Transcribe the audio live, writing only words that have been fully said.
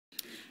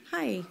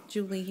Hi,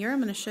 Julie here.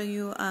 I'm going to show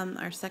you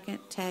our second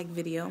tag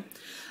video.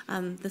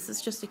 This is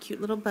just a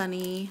cute little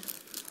bunny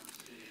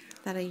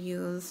that I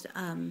used.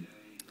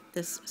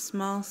 This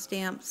Small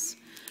Stamps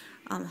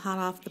hot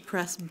off the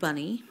press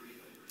bunny.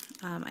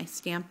 I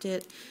stamped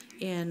it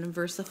in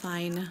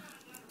VersaFine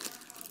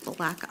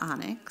black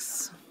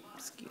onyx.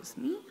 Excuse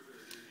me.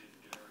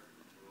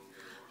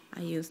 I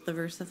used the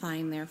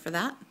VersaFine there for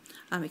that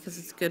because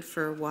it's good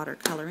for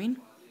watercoloring.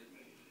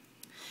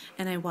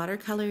 And I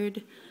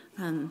watercolored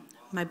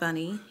my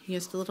bunny,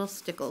 used little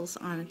stickles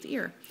on its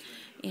ear,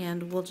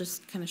 and we'll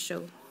just kind of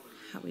show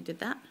how we did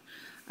that.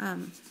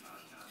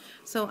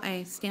 So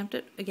I stamped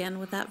it again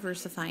with that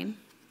VersaFine,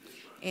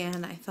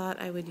 and I thought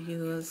I would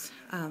use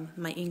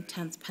my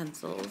Inktense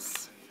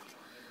pencils.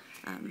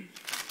 I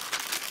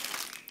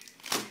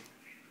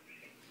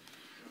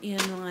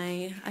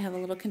have a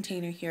little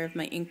container here of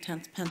my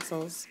Inktense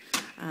pencils.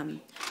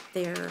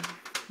 They're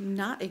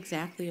not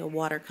exactly a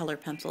watercolor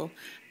pencil,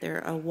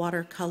 they're a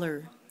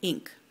watercolor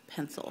ink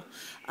pencil.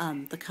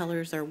 The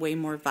colors are way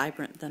more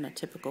vibrant than a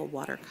typical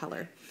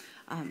watercolor.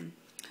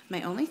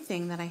 My only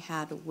thing that I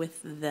had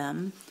with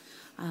them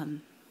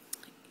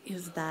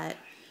is that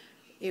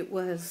it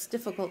was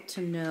difficult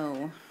to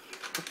know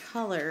the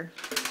color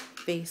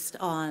based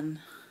on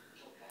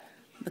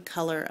the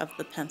color of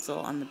the pencil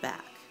on the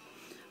back.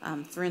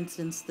 For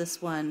instance,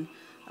 this one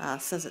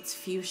says it's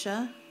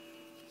fuchsia,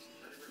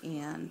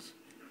 and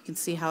you can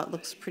see how it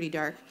looks pretty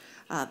dark.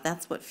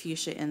 That's what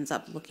fuchsia ends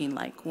up looking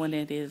like when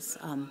it is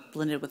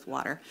blended with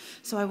water.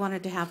 So I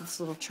wanted to have this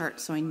little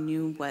chart so I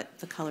knew what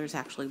the colors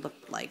actually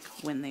looked like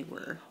when they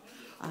were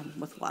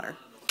with water.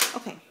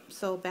 Okay,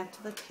 so back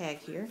to the tag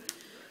here.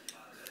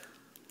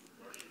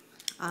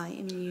 I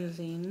am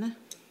using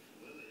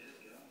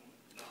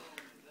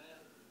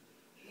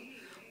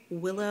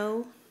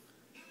Willow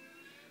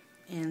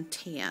and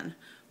Tan.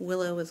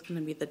 Willow is going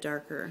to be the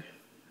darker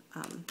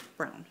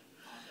brown.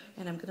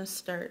 And I'm going to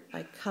start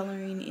by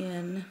coloring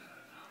in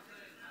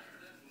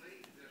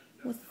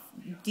with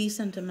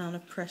decent amount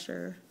of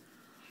pressure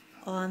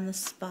on the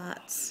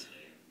spots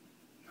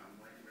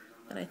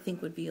that I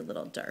think would be a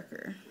little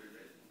darker.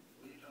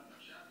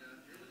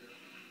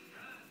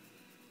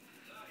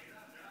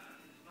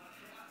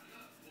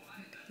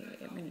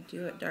 Okay, I'm going to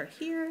do it dark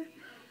here,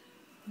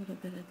 a little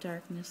bit of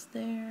darkness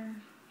there,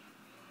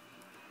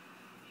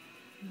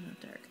 a little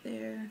dark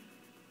there.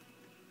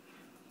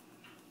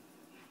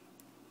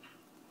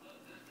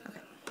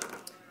 Okay.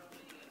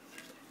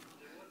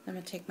 I'm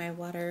going to take my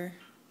water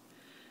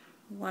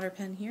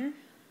pen here,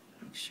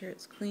 make sure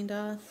it's cleaned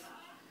off.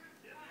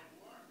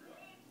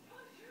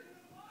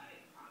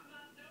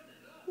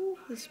 Ooh,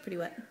 this is pretty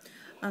wet.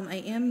 I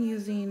am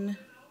using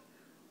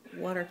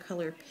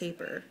watercolor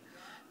paper,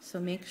 so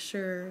make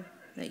sure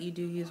that you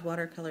do use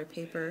watercolor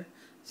paper,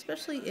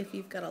 especially if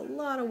you've got a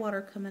lot of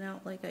water coming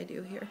out like I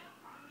do here.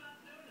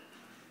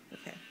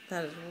 Okay,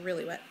 that is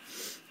really wet.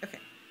 Okay,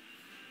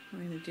 I'm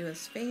going to do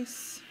his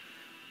face.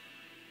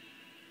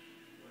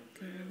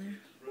 Go in there.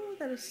 Oh,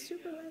 that is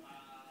super wet.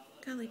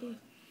 Golly gee.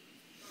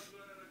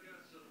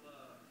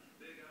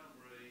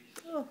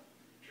 Oh,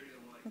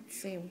 let's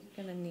see, we're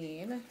going to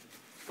need, I'm going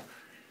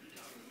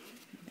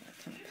to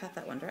kind of pat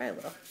that one dry a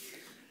little.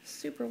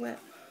 Super wet.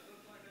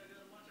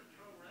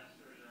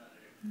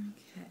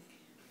 Okay.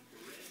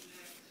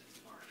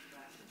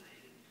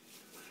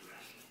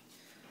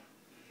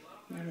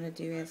 Now I'm going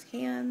to do his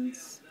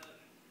hands.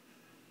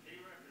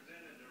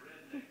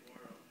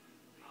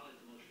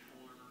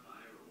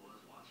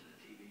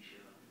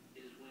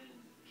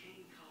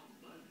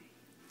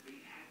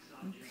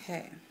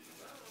 Okay.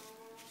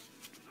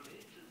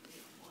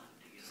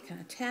 Just kind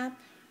of tap.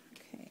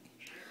 Okay.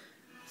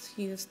 Let's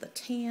use the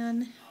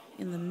tan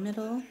in the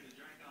middle.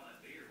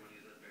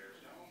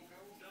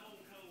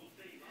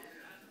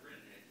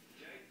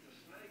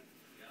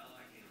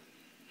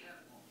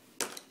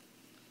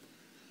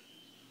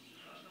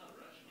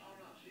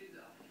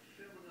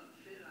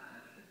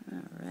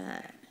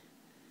 Alright.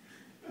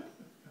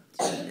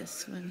 Do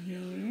this one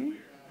here.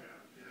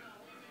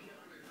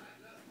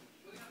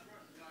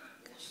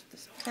 Gosh,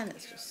 this pen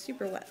is just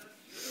super wet.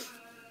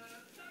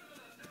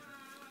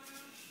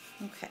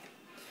 Okay.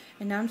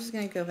 And now I'm just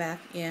going to go back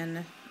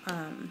in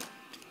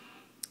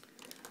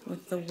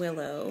with the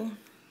Willow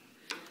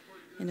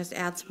and just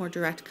add some more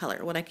direct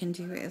color. What I can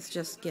do is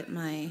just get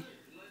my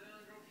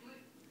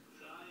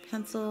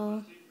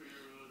pencil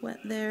wet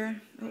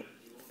there. Oh.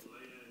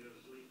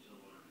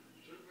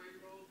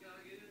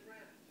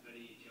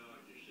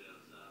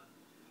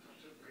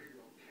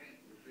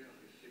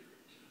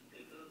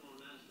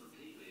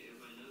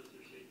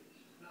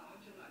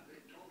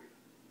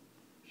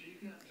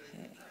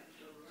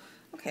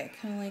 Okay,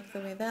 kind of like the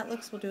way that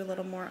looks. We'll do a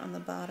little more on the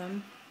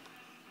bottom.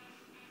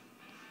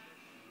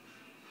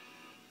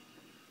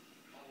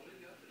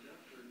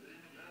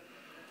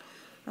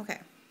 Okay,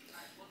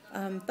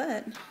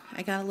 but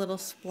I got a little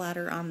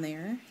splatter on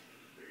there,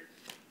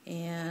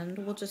 and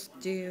we'll just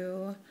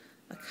do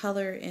a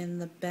color in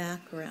the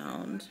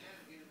background.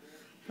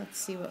 Let's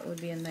see what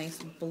would be a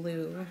nice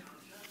blue.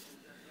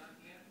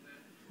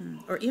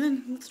 Or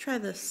even, let's try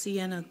the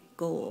sienna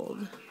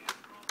gold.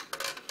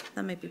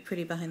 That might be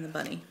pretty behind the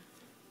bunny.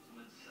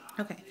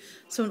 Okay,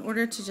 so in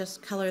order to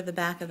just color the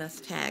back of this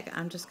tag,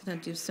 I'm just going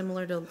to do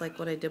similar to like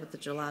what I did with the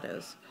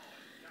gelatos.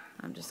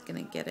 I'm just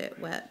going to get it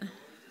wet,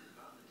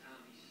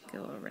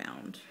 go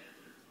around.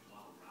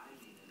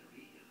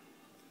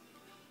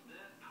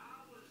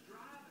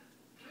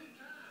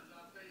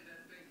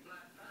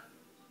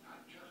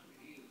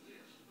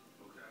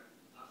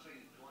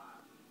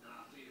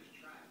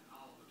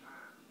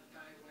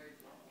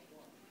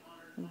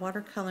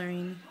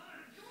 Watercoloring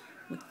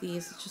with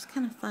these is just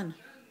kind of fun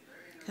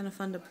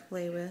to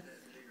play with.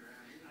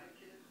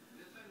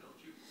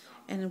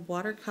 And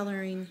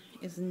watercoloring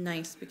is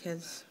nice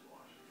because,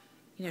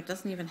 you know, it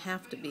doesn't even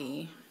have to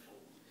be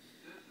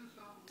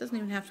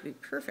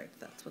perfect.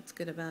 That's what's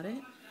good about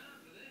it,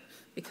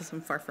 because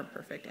I'm far from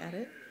perfect at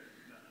it.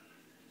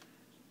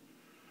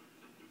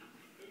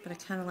 But I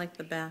kind of like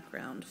the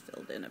background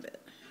filled in a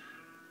bit.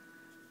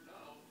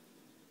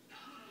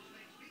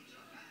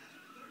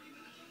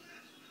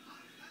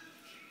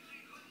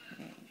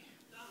 Okay.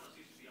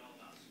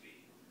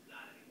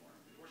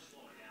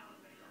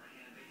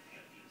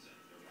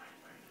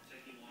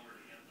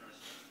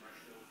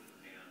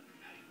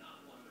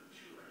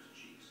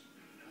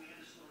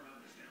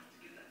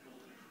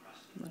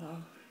 Little,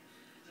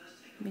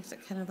 makes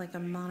it kind of like a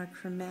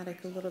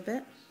monochromatic a little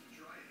bit.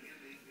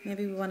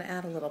 Maybe we want to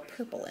add a little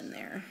purple in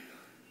there.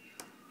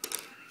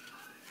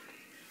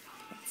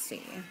 Let's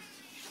see.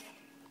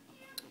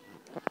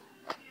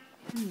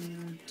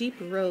 Deep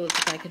rose,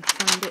 if I could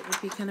find it,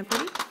 would be kind of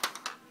pretty.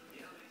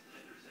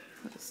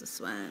 What is this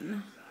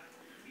one?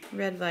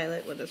 Red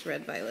violet. What does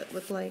red violet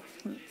look like?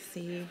 Let's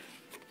see.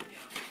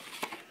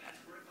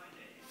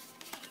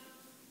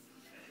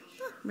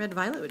 Oh, red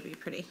violet would be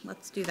pretty.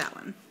 Let's do that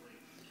one.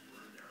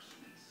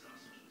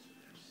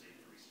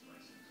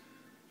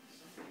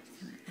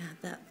 I'm going to add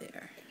that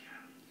there.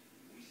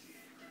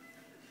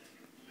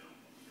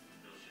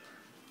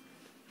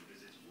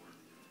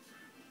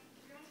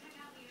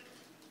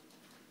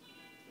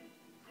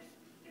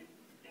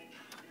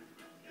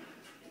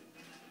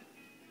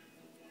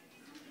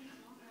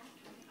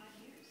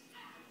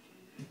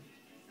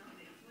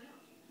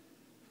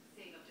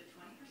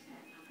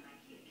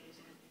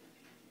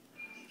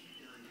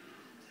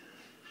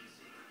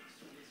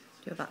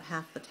 Do about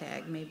half the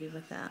tag maybe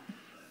with that.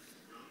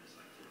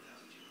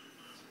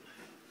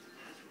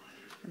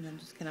 And then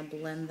just kind of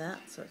blend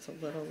that so it's a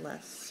little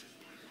less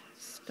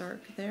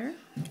stark there.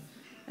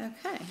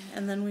 Okay,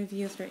 and then we've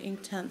used our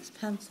Inktense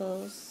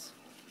pencils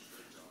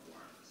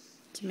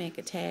to make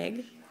a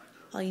tag.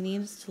 All you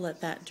need is to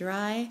let that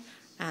dry,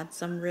 add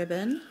some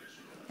ribbon,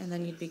 and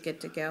then you'd be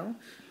good to go.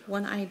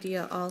 One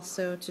idea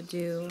also to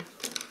do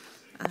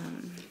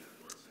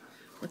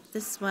with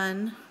this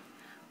one,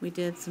 we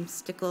did some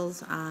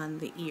stickles on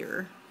the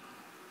ear.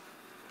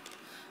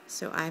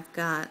 So I've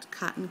got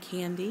cotton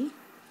candy,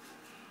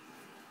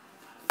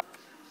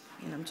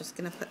 and I'm just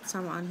going to put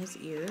some on his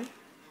ear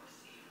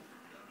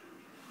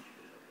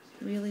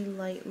really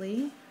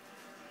lightly.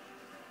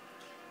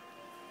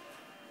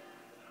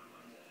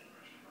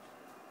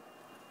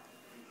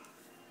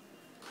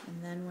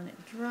 And then when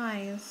it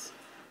dries,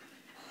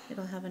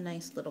 it'll have a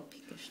nice little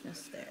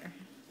peakishness there.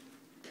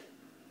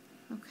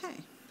 Okay.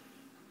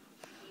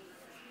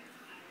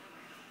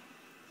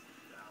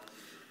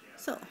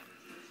 So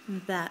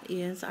that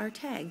is our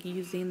tag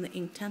using the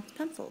Inktense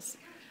pencils.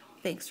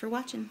 Thanks for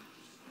watching.